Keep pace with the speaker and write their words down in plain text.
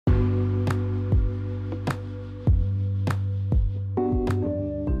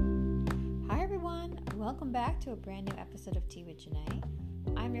Welcome back to a brand new episode of Tea with Janae.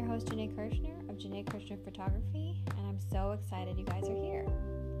 I'm your host, Janae Kirshner of Janae Kirshner Photography, and I'm so excited you guys are here.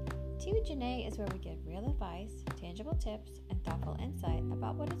 Tea with Janae is where we give real advice, tangible tips, and thoughtful insight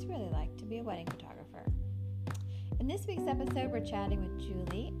about what it's really like to be a wedding photographer. In this week's episode, we're chatting with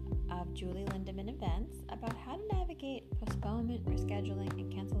Julie of Julie Lindemann Events about how to navigate postponement, rescheduling, and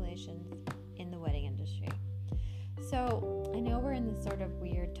cancellations in the wedding industry. So I know we're in this sort of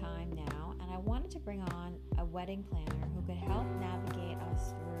weird time now, and I wanted to bring on a wedding planner who could help navigate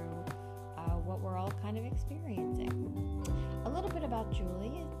us through what we're all kind of experiencing. A little bit about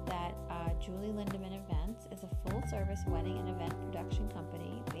Julie is that Julie Lindemann Events is a full-service wedding and event production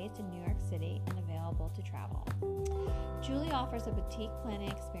company based in New York City and available to travel. Julie offers a boutique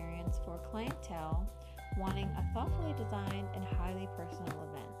planning experience for clientele wanting a thoughtfully designed and highly personal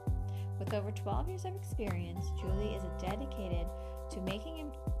event. With over 12 years of experience, Julie is dedicated to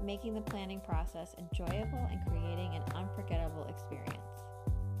making the planning process enjoyable and creating an unforgettable experience.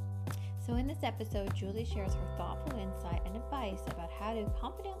 So in this episode, Julie shares her thoughtful insight and advice about how to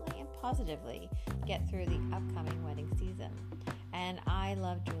confidently and positively get through the upcoming wedding season. And I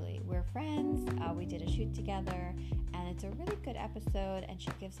love Julie. We're friends. We did a shoot together, and it's a really good episode, and she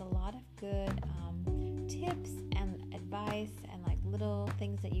gives a lot of good tips and advice and like little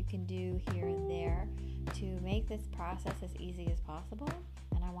things that you can do here and there to make this process as easy as possible.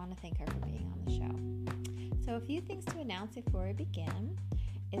 And I want to thank her for being on the show. So a few things to announce before we begin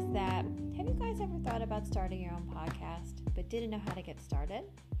is that, have you guys ever thought about starting your own podcast but didn't know how to get started?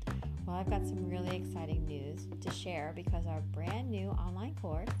 Well, I've got some really exciting news to share because our brand new online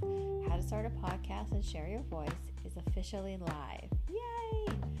course, How to Start a Podcast and Share Your Voice, is officially live.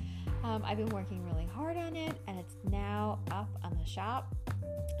 Yay! I've been working really hard on it, and it's now up on the shop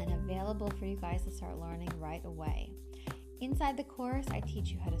and available for you guys to start learning right away. Inside the course, I teach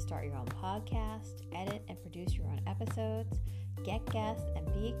you how to start your own podcast, edit and produce your own episodes, get guests and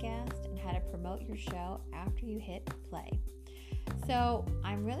be a guest, and how to promote your show after you hit play. So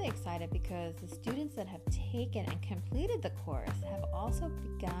I'm really excited because the students that have taken and completed the course have also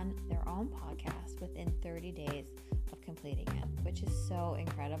begun their own podcast within 30 days of completing it, which is so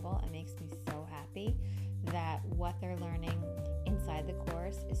incredible and makes me so happy that what they're learning inside the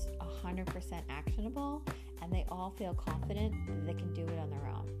course is 100% actionable, and they all feel confident that they can do it on their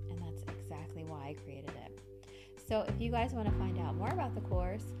own. And that's exactly why I created it. So if you guys want to find out more about the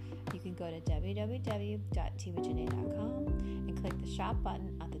course, you can go to www.teawithjanae.com and click the shop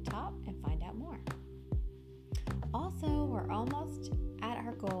button at the top and find out more. Also, we're almost at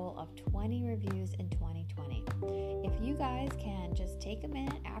our goal of 20 reviews in 2020. If you guys can just take a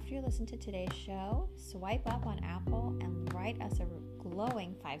minute after you listen to today's show, swipe up on Apple and write us a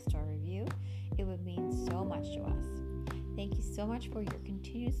glowing 5-star review, it would mean so much to us. Thank you so much for your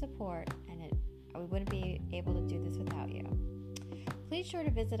continued support, and we wouldn't be able to do this without you. Please sure to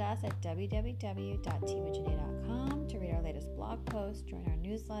visit us at www.teawithjanae.com to read our latest blog post, join our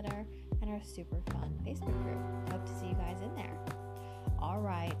newsletter, and our super fun Facebook group. Hope to see you guys in there. All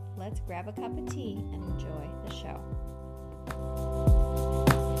right, let's grab a cup of tea and enjoy the show.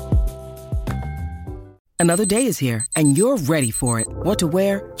 Another day is here, and you're ready for it. What to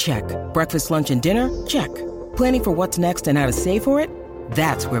wear? Check. Breakfast, lunch, and dinner? Check. Planning for what's next and how to save for it?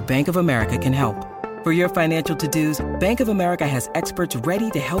 That's where Bank of America can help. For your financial to-dos, Bank of America has experts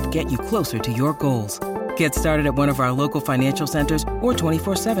ready to help get you closer to your goals. Get started at one of our local financial centers or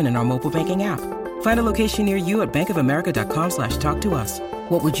 24/7 in our mobile banking app. Find a location near you at bankofamerica.com/talktous.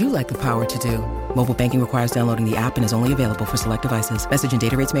 What would you like the power to do? Mobile banking requires downloading the app and is only available for select devices. Message and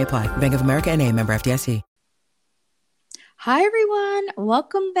data rates may apply. Bank of America N.A., member FDIC. Hi, everyone.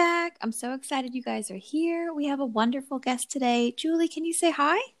 Welcome back. I'm so excited you guys are here. We have a wonderful guest today. Julie, can you say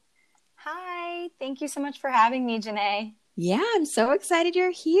hi? Hi. Thank you so much for having me, Janae. Yeah, I'm so excited you're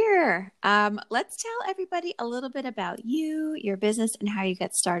here. Let's tell everybody a little bit about you, your business, and how you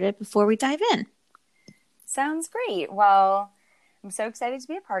get started before we dive in. Sounds great. Well, I'm so excited to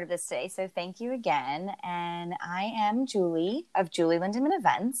be a part of this today, so thank you again. And I am Julie of Julie Lindemann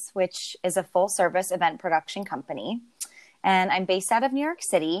Events, which is a full-service event production company. And I'm based out of New York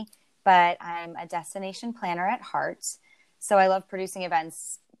City, but I'm a destination planner at heart. So I love producing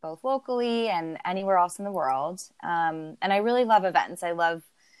events both locally and anywhere else in the world. And I really love events. I love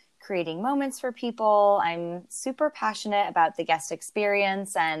creating moments for people. I'm super passionate about the guest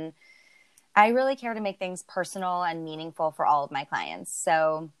experience, and I really care to make things personal and meaningful for all of my clients.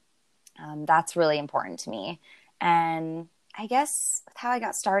 So that's really important to me. And I guess how I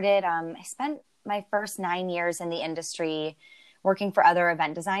got started, I spent my first 9 years in the industry working for other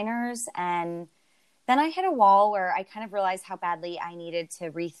event designers. And then I hit a wall where I kind of realized how badly I needed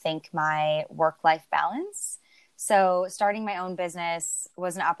to rethink my work-life balance. So starting my own business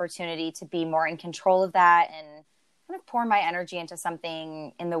was an opportunity to be more in control of that and kind of pour my energy into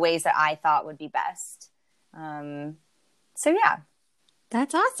something in the ways that I thought would be best. So yeah.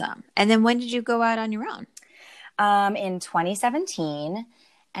 That's awesome. And then when did you go out on your own? In 2017.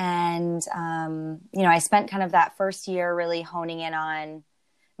 And, I spent kind of that first year really honing in on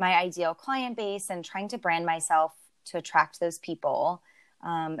my ideal client base and trying to brand myself to attract those people.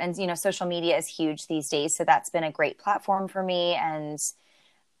 And social media is huge these days. So that's been a great platform for me, and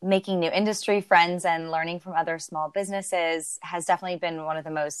making new industry friends and learning from other small businesses has definitely been one of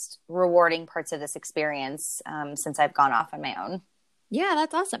the most rewarding parts of this experience since I've gone off on my own. Yeah,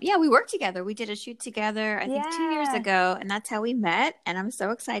 that's awesome. Yeah, we worked together. We did a shoot together, I think 2 years ago, and that's how we met. And I'm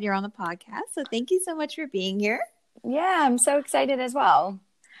so excited you're on the podcast. So thank you so much for being here. Yeah, I'm so excited as well.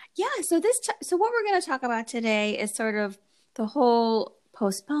 Yeah, so what we're going to talk about today is sort of the whole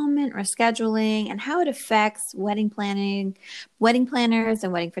postponement, rescheduling, and how it affects wedding planning, wedding planners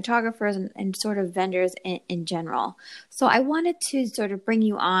and wedding photographers and sort of vendors in general. So I wanted to sort of bring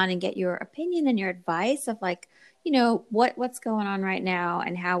you on and get your opinion and your advice of what's going on right now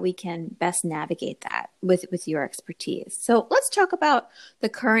and how we can best navigate that with your expertise. So let's talk about the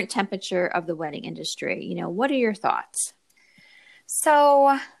current temperature of the wedding industry. What are your thoughts?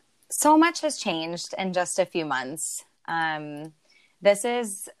 So much has changed in just a few months. This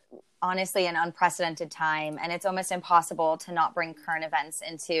is honestly an unprecedented time, and it's almost impossible to not bring current events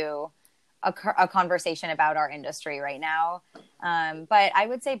into a conversation about our industry right now. But I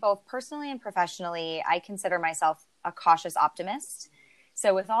would say both personally and professionally, I consider myself a cautious optimist.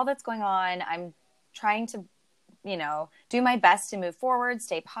 So with all that's going on, I'm trying to, do my best to move forward,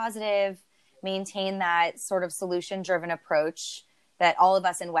 stay positive, maintain that sort of solution-driven approach that all of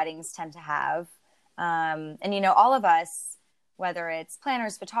us in weddings tend to have. And all of us, whether it's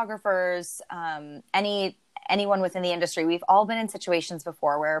planners, photographers, anyone within the industry, we've all been in situations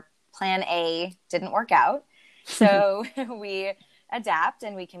before where plan A didn't work out. So we adapt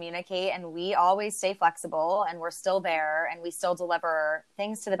and we communicate, and we always stay flexible, and we're still there, and we still deliver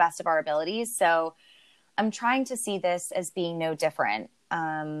things to the best of our abilities. So I'm trying to see this as being no different.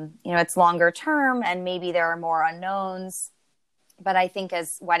 It's longer term and maybe there are more unknowns, but I think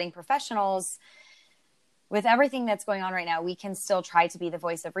as wedding professionals, with everything that's going on right now, we can still try to be the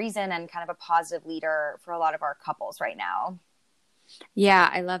voice of reason and kind of a positive leader for a lot of our couples right now. Yeah,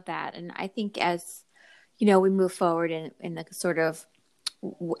 I love that. And I think as, we move forward in the sort of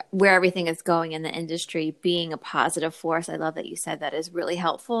where everything is going in the industry, being a positive force, I love that you said that, is really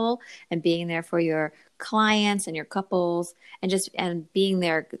helpful, and being there for your clients and your couples, and being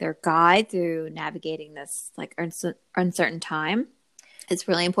their guide through navigating this like uncertain time. It's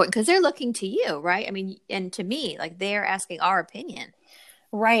really important because they're looking to you, right? I mean, and to me, like, they're asking our opinion.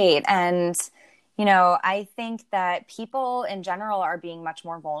 Right. And, I think that people in general are being much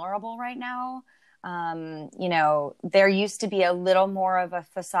more vulnerable right now. There used to be a little more of a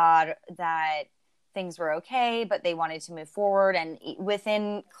facade that things were okay, but they wanted to move forward, and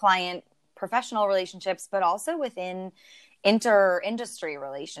within client professional relationships, but also within inter-industry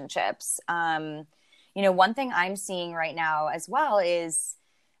relationships. One thing I'm seeing right now as well is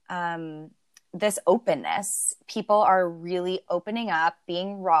this openness. People are really opening up,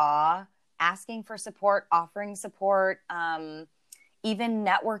 being raw, asking for support, offering support, even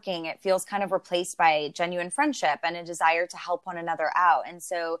networking. It feels kind of replaced by genuine friendship and a desire to help one another out. And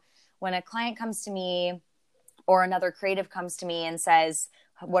so when a client comes to me or another creative comes to me and says,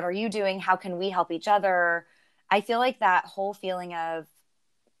 "What are you doing? How can we help each other?" I feel like that whole feeling of,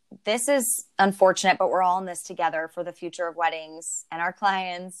 this is unfortunate, but we're all in this together for the future of weddings and our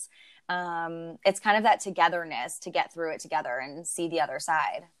clients. It's kind of that togetherness to get through it together and see the other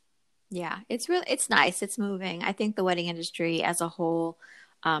side. Yeah, it's nice. It's moving. I think the wedding industry as a whole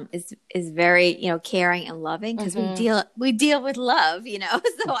is very, caring and loving, because we deal with love,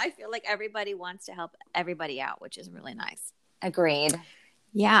 so I feel like everybody wants to help everybody out, which is really nice. Agreed.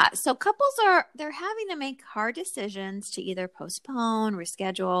 Yeah. So couples they're having to make hard decisions to either postpone,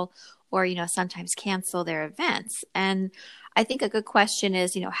 reschedule, or, sometimes cancel their events. And I think a good question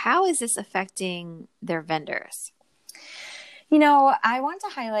is, how is this affecting their vendors? I want to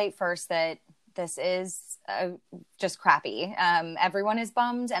highlight first that this is just crappy. Everyone is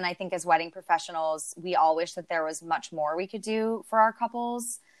bummed. And I think as wedding professionals, we all wish that there was much more we could do for our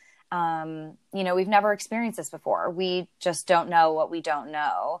couples. We've never experienced this before. We just don't know what we don't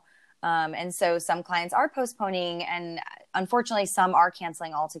know. And so some clients are postponing, and unfortunately some are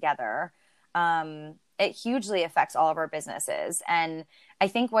canceling altogether. It hugely affects all of our businesses. And I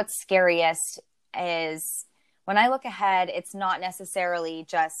think what's scariest is when I look ahead, it's not necessarily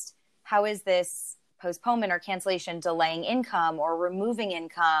just how is this postponement or cancellation delaying income or removing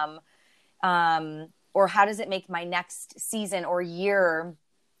income, or how does it make my next season or year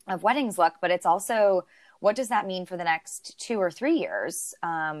of weddings look, but it's also what does that mean for the next 2 or 3 years?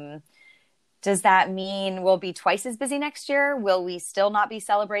 Does that mean we'll be twice as busy next year? Will we still not be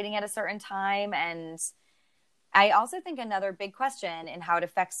celebrating at a certain time? And I also think another big question in how it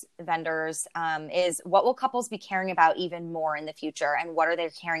affects vendors is what will couples be caring about even more in the future? And what are they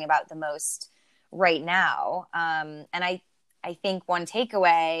caring about the most right now? And I think one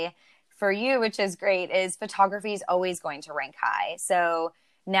takeaway for you, which is great, is photography is always going to rank high. So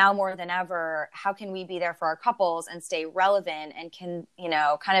now more than ever, how can we be there for our couples and stay relevant and can,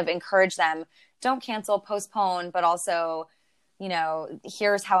 kind of encourage them, don't cancel, postpone, but also,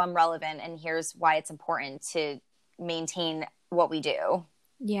 here's how I'm relevant and here's why it's important to maintain what we do.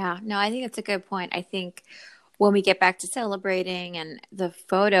 Yeah, no, I think it's a good point. I think when we get back to celebrating and the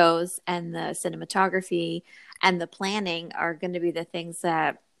photos and the cinematography and the planning are going to be the things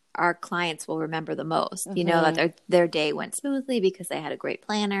that our clients will remember the most, that their day went smoothly because they had a great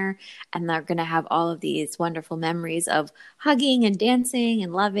planner, and they're going to have all of these wonderful memories of hugging and dancing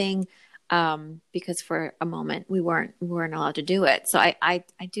and loving, because for a moment we weren't allowed to do it. So I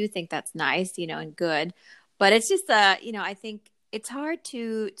do think that's nice, and good, but it's just, I think it's hard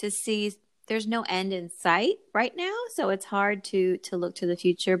to see. There's no end in sight right now. So it's hard to look to the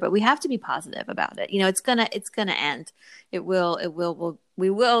future, but we have to be positive about it. It's gonna end. We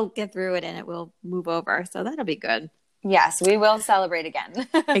will get through it and it will move over. So that'll be good. Yes, we will celebrate again.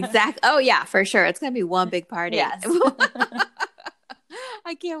 Exactly. Oh yeah, for sure. It's going to be one big party. Yes.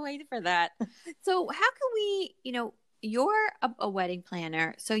 I can't wait for that. So how can we, you're a wedding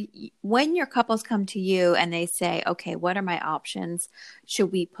planner. So when your couples come to you and they say, okay, what are my options?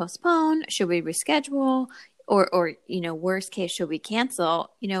 Should we postpone? Should we reschedule? Or worst case, should we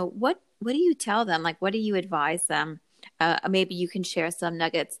cancel? What do you tell them? Like, what do you advise them? Maybe you can share some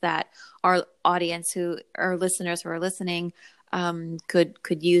nuggets that our audience our listeners who are listening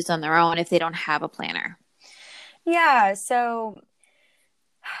could use on their own if they don't have a planner. Yeah. So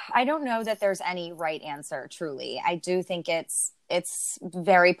I don't know that there's any right answer, truly. I do think it's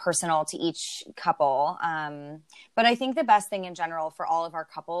very personal to each couple. But I think the best thing in general for all of our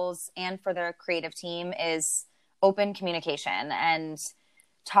couples and for the creative team is open communication and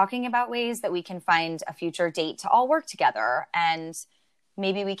talking about ways that we can find a future date to all work together. And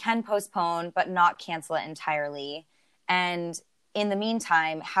maybe we can postpone, but not cancel it entirely. And in the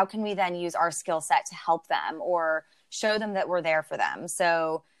meantime, how can we then use our skill set to help them or show them that we're there for them?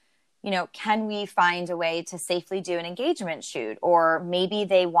 So, can we find a way to safely do an engagement shoot? Or maybe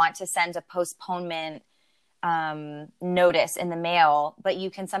they want to send a postponement notice in the mail, but you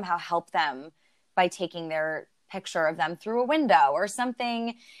can somehow help them by taking their picture of them through a window or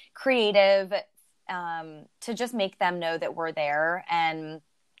something creative to just make them know that we're there. And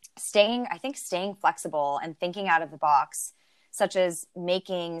staying flexible and thinking out of the box, such as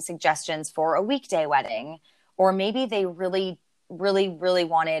making suggestions for a weekday wedding, or maybe they really, really, really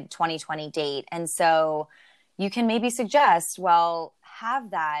wanted 2020 date. And so you can maybe suggest, well,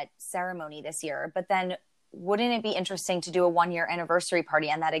 have that ceremony this year, but then wouldn't it be interesting to do a 1-year anniversary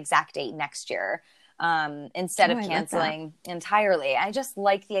party on that exact date next year? Instead of canceling entirely. I just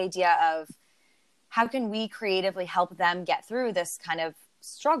like the idea of how can we creatively help them get through this kind of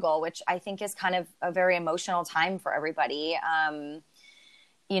struggle, which I think is kind of a very emotional time for everybody.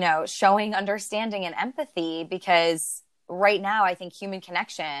 Showing understanding and empathy, because right now I think human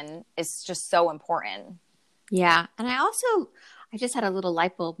connection is just so important. Yeah. And I just had a little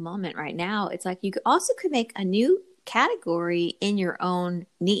light bulb moment right now. It's like you also could make a new category in your own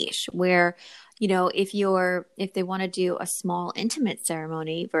niche where, if they want to do a small intimate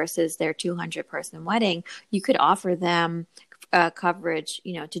ceremony versus their 200 person wedding, you could offer them coverage,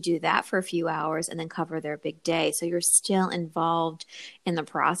 to do that for a few hours and then cover their big day. So you're still involved in the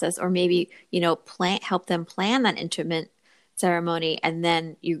process, or maybe, help them plan that intimate ceremony, and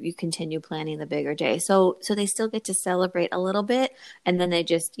then you continue planning the bigger day. So they still get to celebrate a little bit, and then they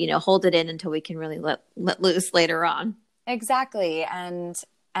just, hold it in until we can really let loose later on. Exactly. And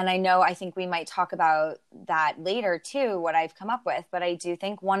I think we might talk about that later too, what I've come up with. But I do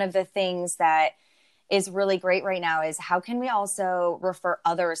think one of the things that is really great right now is how can we also refer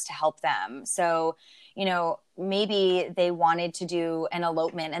others to help them? So, maybe they wanted to do an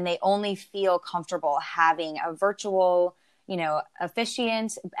elopement and they only feel comfortable having a virtual,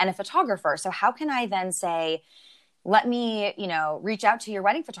 officiant and a photographer. So how can I then say, let me, reach out to your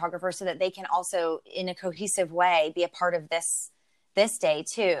wedding photographer so that they can also in a cohesive way be a part of this this day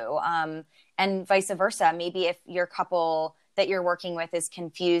too. And vice versa. Maybe if your couple that you're working with is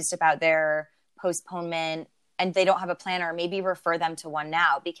confused about their postponement and they don't have a planner, maybe refer them to one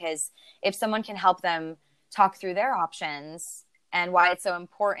now, because if someone can help them talk through their options and why it's so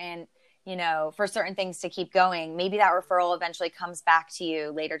important, you know, for certain things to keep going, maybe that referral eventually comes back to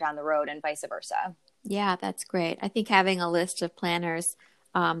you later down the road and vice versa. Yeah, that's great. I think having a list of planners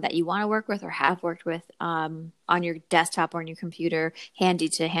that you want to work with or have worked with on your desktop or on your computer handy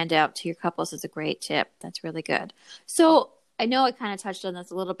to hand out to your couples is a great tip. That's really good. So I know I kind of touched on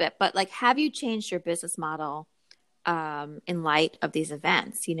this a little bit, but like, have you changed your business model in light of these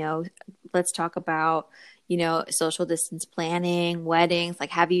events? You know, let's talk about, you know, social distance planning, weddings.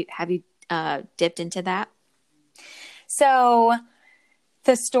 Like, have you dipped into that? So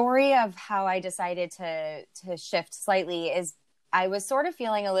the story of how I decided to shift slightly is I was sort of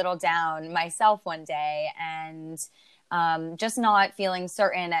feeling a little down myself one day and just not feeling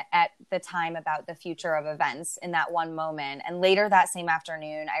certain at the time about the future of events in that one moment. And later that same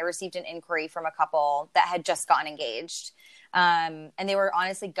afternoon, I received an inquiry from a couple that had just gotten engaged. And they were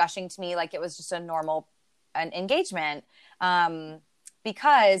honestly gushing to me like it was just a normal engagement.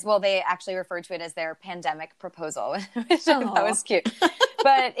 Because, well, they actually referred to it as their pandemic proposal, which I thought was cute.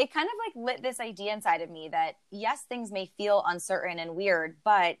 But it kind of like lit this idea inside of me that, yes, things may feel uncertain and weird,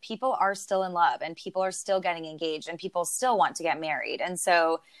 but people are still in love and people are still getting engaged and people still want to get married. And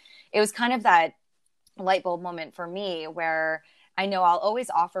so it was kind of that light bulb moment for me where I know I'll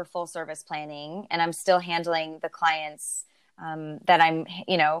always offer full service planning and I'm still handling the clients that I'm,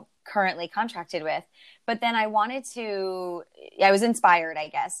 you know, currently contracted with. But then I was inspired, I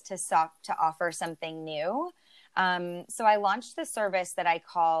guess, to offer something new. So I launched the service that I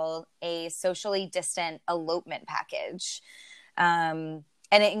call a socially distant elopement package. And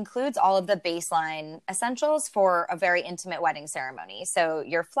it includes all of the baseline essentials for a very intimate wedding ceremony. So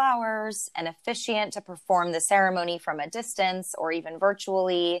your flowers, an officiant to perform the ceremony from a distance or even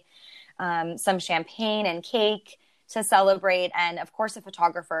virtually, some champagne and cake to celebrate, and of course, a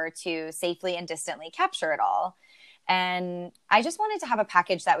photographer to safely and distantly capture it all. And I just wanted to have a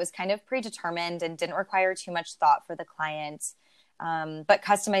package that was kind of predetermined and didn't require too much thought for the client, but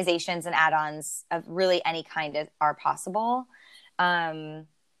customizations and add-ons of really any kind are possible. But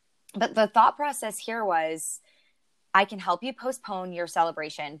the thought process here was, I can help you postpone your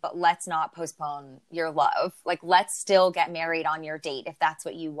celebration, but let's not postpone your love. Like, let's still get married on your date if that's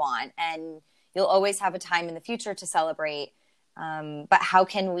what you want. And you'll always have a time in the future to celebrate. But how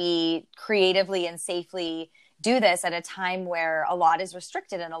can we creatively and safely do this at a time where a lot is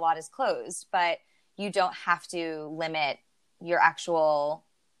restricted and a lot is closed, but you don't have to limit your actual,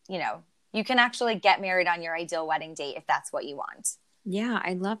 you know, you can actually get married on your ideal wedding date if that's what you want. Yeah,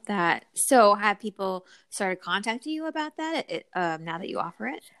 I love that. So have people started contacting you about that now that you offer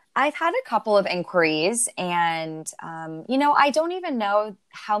it? I've had a couple of inquiries and, you know, I don't even know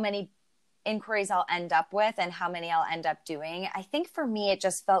how many inquiries I'll end up with and how many I'll end up doing. I think for me, it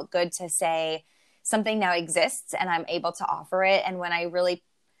just felt good to say something now exists and I'm able to offer it. And when I really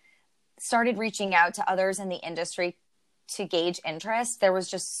started reaching out to others in the industry to gauge interest, there was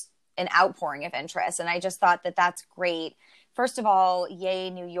just an outpouring of interest. And I just thought that that's great. First of all, yay,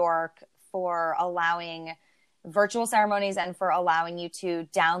 New York, for allowing virtual ceremonies and for allowing you to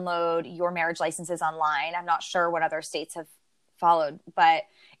download your marriage licenses online. I'm not sure what other states have followed, but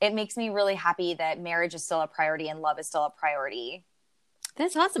it makes me really happy that marriage is still a priority and love is still a priority.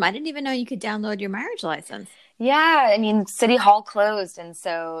 That's awesome. I didn't even know you could download your marriage license. Yeah. I mean, City Hall closed. And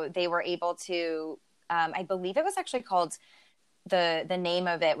so they were able to, I believe it was actually called, the name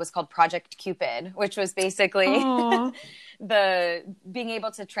of it was called Project Cupid, which was basically the being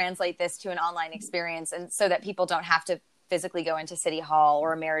able to translate this to an online experience. And so that people don't have to physically go into City Hall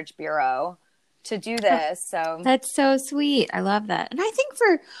or a marriage bureau to do this. So that's so sweet. I love that. And I think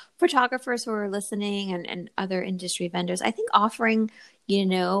for photographers who are listening and other industry vendors, I think offering, you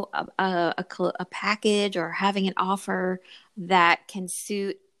know, a package or having an offer that can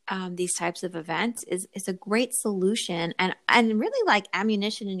suit these types of events is a great solution and really like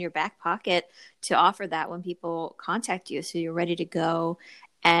ammunition in your back pocket to offer that when people contact you. So you're ready to go.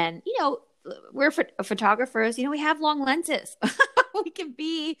 And, you know, we're photographers, you know, we have long lenses. We can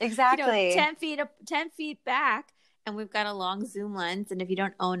be exactly 10 feet back and we've got a long zoom lens. And if you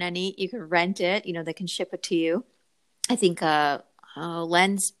don't own any, you can rent it, you know, they can ship it to you. I think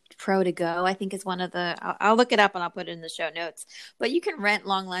Lens Pro to Go, I think is one of the, I'll look it up and I'll put it in the show notes, but you can rent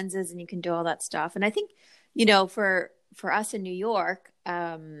long lenses and you can do all that stuff. And I think, you know, for us in New York,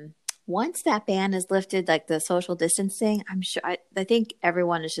 once that ban is lifted, like the social distancing, I'm sure, I think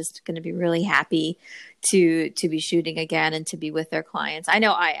everyone is just going to be really happy to be shooting again and to be with their clients. I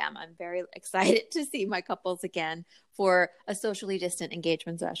know I am. I'm very excited to see my couples again for a socially distant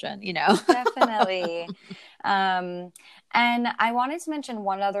engagement session, you know? Definitely. And I wanted to mention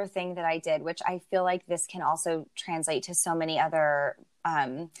one other thing that I did, which I feel like this can also translate to so many other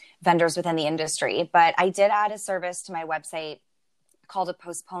vendors within the industry. But I did add a service to my website called a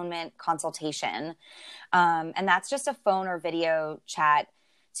postponement consultation. And that's just a phone or video chat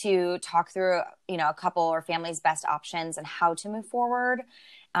to talk through, you know, a couple or family's best options and how to move forward.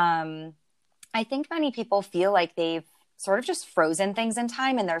 I think many people feel like they've sort of just frozen things in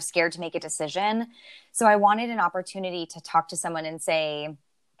time and they're scared to make a decision. So I wanted an opportunity to talk to someone and say,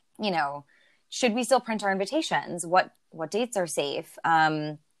 you know, should we still print our invitations? What dates are safe?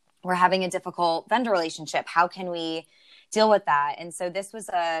 We're having a difficult vendor relationship. How can we deal with that? And so this was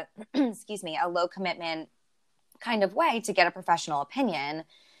a, excuse me, a low commitment kind of way to get a professional opinion.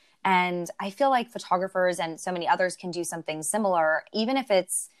 And I feel like photographers and so many others can do something similar, even if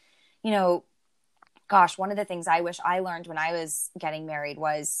it's, you know, gosh, one of the things I wish I learned when I was getting married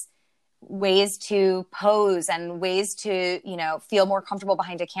was ways to pose and ways to, you know, feel more comfortable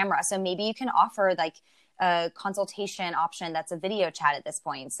behind a camera. So maybe you can offer like a consultation option that's a video chat at this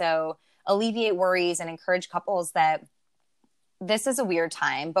point. So alleviate worries and encourage couples that this is a weird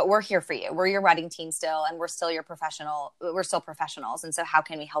time, but we're here for you. We're your wedding team still, and we're still your professional. We're still professionals. And so how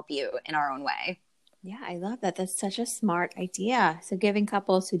can we help you in our own way? Yeah, I love that. That's such a smart idea. So giving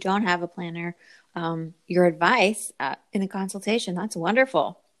couples who don't have a planner your advice in a consultation, that's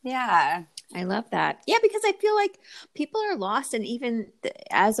wonderful. Yeah. I love that. Yeah, because I feel like people are lost. And even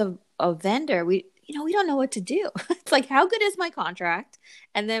as a vendor, we don't know what to do. It's like, how good is my contract?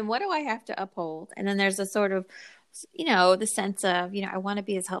 And then what do I have to uphold? And then there's a sort of, you know, the sense of, you know, I want to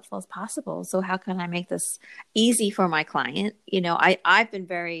be as helpful as possible. So how can I make this easy for my client? You know, I've been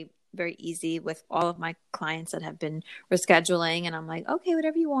very, very easy with all of my clients that have been rescheduling. And I'm like, okay,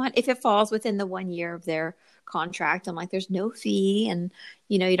 whatever you want. If it falls within the 1 year of their contract, I'm like, there's no fee and,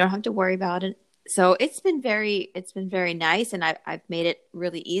 you know, you don't have to worry about it. So it's been very nice. And I've made it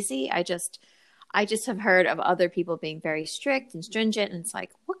really easy. I just have heard of other people being very strict and stringent. And it's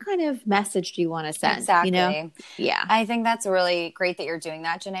like, what kind of message do you want to send? Exactly. You know? Yeah. I think that's really great that you're doing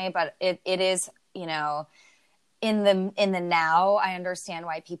that, Janae, but it is, you know, in the now, I understand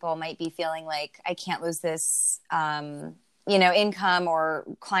why people might be feeling like I can't lose this, you know, income or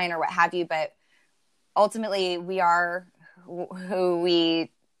client or what have you. But ultimately we are who we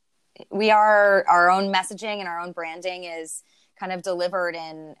are. Our own messaging and our own branding is kind of delivered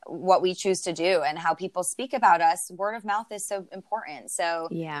in what we choose to do and how people speak about us. Word of mouth is so important. So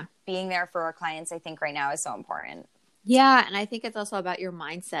yeah, being there for our clients, I think right now is so important. Yeah. And I think it's also about your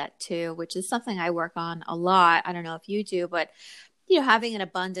mindset too, which is something I work on a lot. I don't know if you do, but you know, having an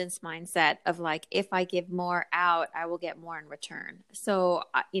abundance mindset of like, if I give more out, I will get more in return. So,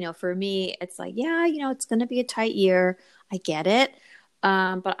 you know, for me, it's like, yeah, you know, it's going to be a tight year. I get it.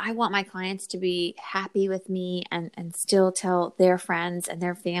 But I want my clients to be happy with me and still tell their friends and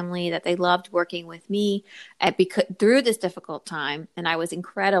their family that they loved working with me through this difficult time. And I was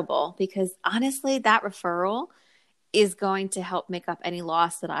incredible because honestly, that referral is going to help make up any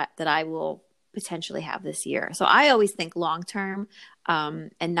loss that I will potentially have this year. So I always think long-term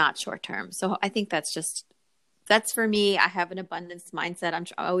and not short-term. So I think that's for me. I have an abundance mindset. I'm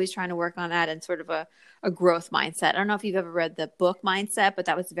always trying to work on that and sort of a growth mindset. I don't know if you've ever read the book Mindset, but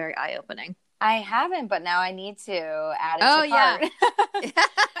that was very eye-opening. I haven't, but now I need to add it to cart. Yeah.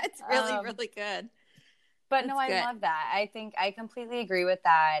 It's really, really good. But no, I love that. I think I completely agree with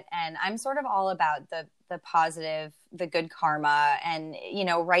that. And I'm sort of all about the positive, the good karma. And, you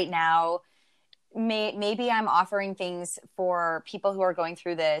know, right now, maybe I'm offering things for people who are going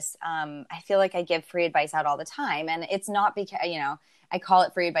through this. I feel like I give free advice out all the time. And it's not because, you know, I call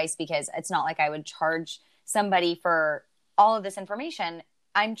it free advice because it's not like I would charge somebody for all of this information.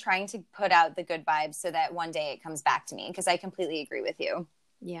 I'm trying to put out the good vibes so that one day it comes back to me, because I completely agree with you.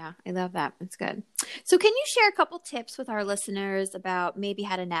 Yeah, I love that. It's good. So can you share a couple tips with our listeners about maybe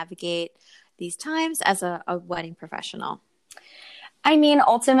how to navigate these times as a wedding professional? I mean,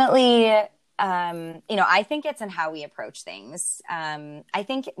 ultimately, you know, I think it's in how we approach things. I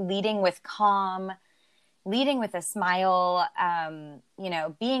think leading with calm, leading with a smile, you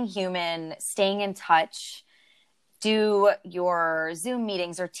know, being human, staying in touch, do your Zoom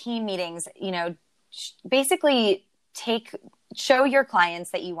meetings or team meetings, you know, basically show your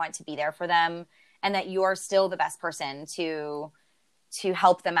clients that you want to be there for them and that you are still the best person to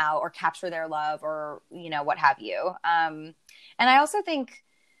help them out or capture their love or, you know, what have you. And I also think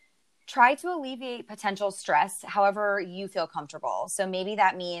try to alleviate potential stress however you feel comfortable. So maybe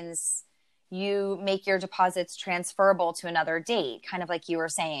that means you make your deposits transferable to another date, kind of like you were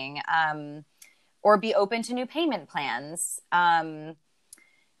saying, or be open to new payment plans. Our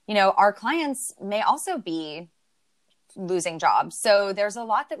clients may also be losing jobs. So there's a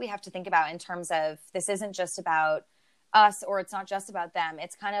lot that we have to think about in terms of this isn't just about us, or it's not just about them.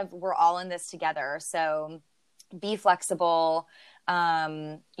 It's kind of, we're all in this together. So be flexible,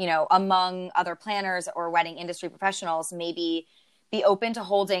 among other planners or wedding industry professionals, maybe be open to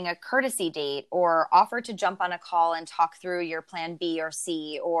holding a courtesy date or offer to jump on a call and talk through your plan B or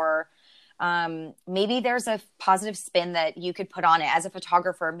C, or maybe there's a positive spin that you could put on it as a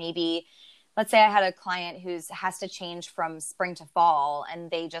photographer. Maybe, let's say I had a client who has to change from spring to fall and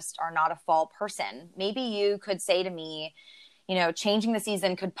they just are not a fall person. Maybe you could say to me, changing the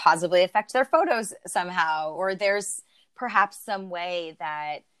season could possibly affect their photos somehow, or there's perhaps some way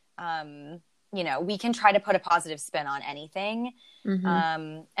that, we can try to put a positive spin on anything.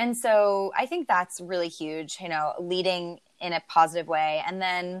 Mm-hmm. And so I think that's really huge, leading in a positive way. And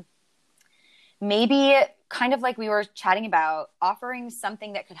then maybe kind of like we were chatting about, offering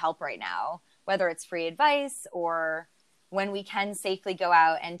something that could help right now, whether it's free advice or when we can safely go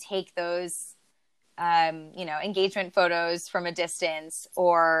out and take those, engagement photos from a distance,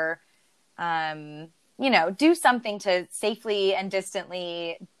 or, do something to safely and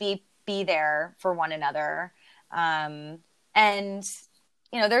distantly be there for one another.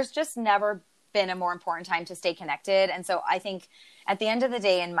 There's just never been a more important time to stay connected. And so I think at the end of the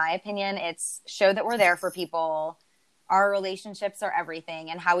day, in my opinion, it's show that we're there for people. Our relationships are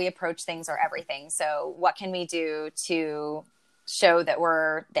everything, and how we approach things are everything. So what can we do to show that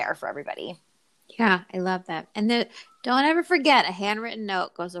we're there for everybody? Yeah, I love that. And don't ever forget, a handwritten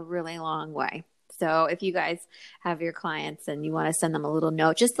note goes a really long way. So if you guys have your clients and you want to send them a little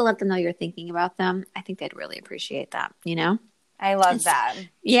note just to let them know you're thinking about them, I think they'd really appreciate that, I love that.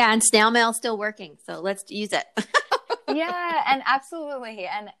 Yeah, and snail mail's still working, so let's use it. Yeah, and absolutely.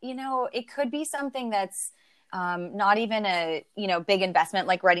 And, it could be something that's not even a, big investment,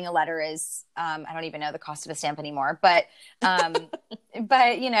 like writing a letter is, I don't even know the cost of a stamp anymore, but,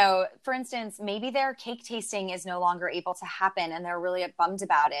 for instance, maybe their cake tasting is no longer able to happen and they're really bummed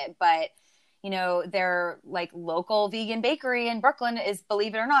about it. But, their like local vegan bakery in Brooklyn is,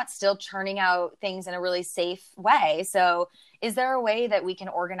 believe it or not, still churning out things in a really safe way. So is there a way that we can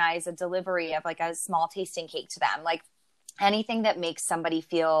organize a delivery of like a small tasting cake to them? Like anything that makes somebody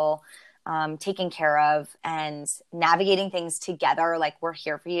feel taken care of and navigating things together, like we're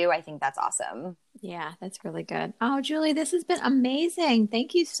here for you. I think that's awesome. Yeah, that's really good. Oh, Julie, this has been amazing.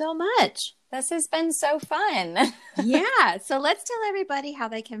 Thank you so much. This has been so fun. Yeah. So let's tell everybody how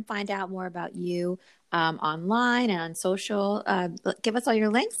they can find out more about you online and on social. Give us all your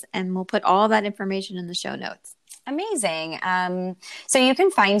links and we'll put all that information in the show notes. Amazing. So you can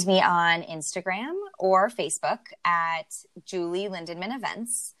find me on Instagram or Facebook at Julie Lindenman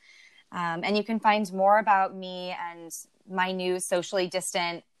Events. And you can find more about me and my new socially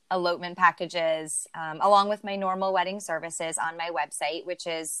distant elopement packages, along with my normal wedding services on my website, which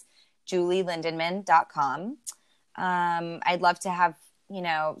is julielindenman.com. I'd love to have,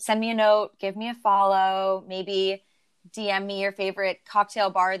 send me a note, give me a follow, maybe DM me your favorite cocktail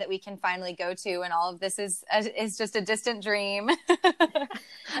bar that we can finally go to. And all of this is just a distant dream.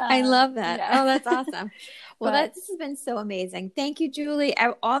 I love that. Yeah. Oh, that's awesome. Well, this has been so amazing. Thank you, Julie.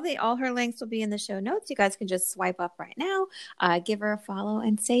 All her links will be in the show notes. You guys can just swipe up right now, give her a follow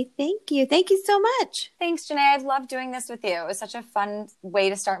and say thank you. Thank you so much. Thanks, Janae. I've loved doing this with you. It was such a fun way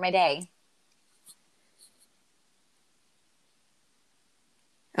to start my day.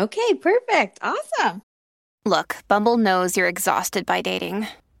 Okay, perfect. Awesome. Look, Bumble knows you're exhausted by dating.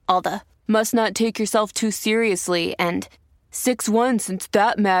 All the must not take yourself too seriously and 6'1" since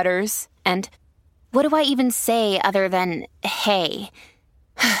that matters. And what do I even say other than, hey?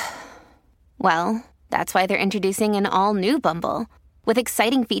 Well, that's why they're introducing an all-new Bumble with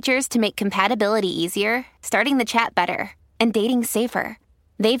exciting features to make compatibility easier, starting the chat better, and dating safer.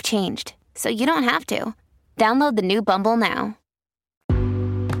 They've changed, so you don't have to. Download the new Bumble now.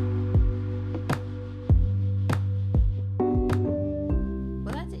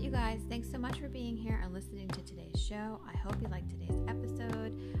 Well, that's it, you guys. Thanks so much for being here and listening to today's show. I hope you liked today's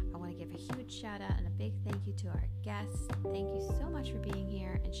episode. I want to give a huge shout out and a big thank you to our guests. Thank you so much for being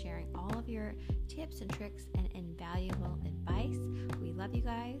here and sharing all of your tips and tricks and invaluable advice. We love you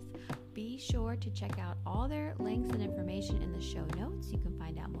guys. Be sure to check out all their links and information in the show notes. You can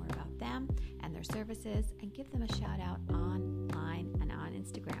find out more about them and their services and give them a shout out online and on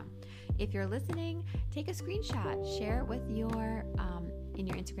Instagram. If you're listening, take a screenshot, share it with your In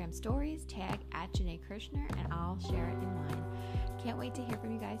your Instagram stories, tag at Janae Kirshner and I'll share it in mine. Can't wait to hear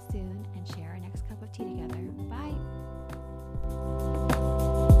from you guys soon and share our next cup of tea together. Bye.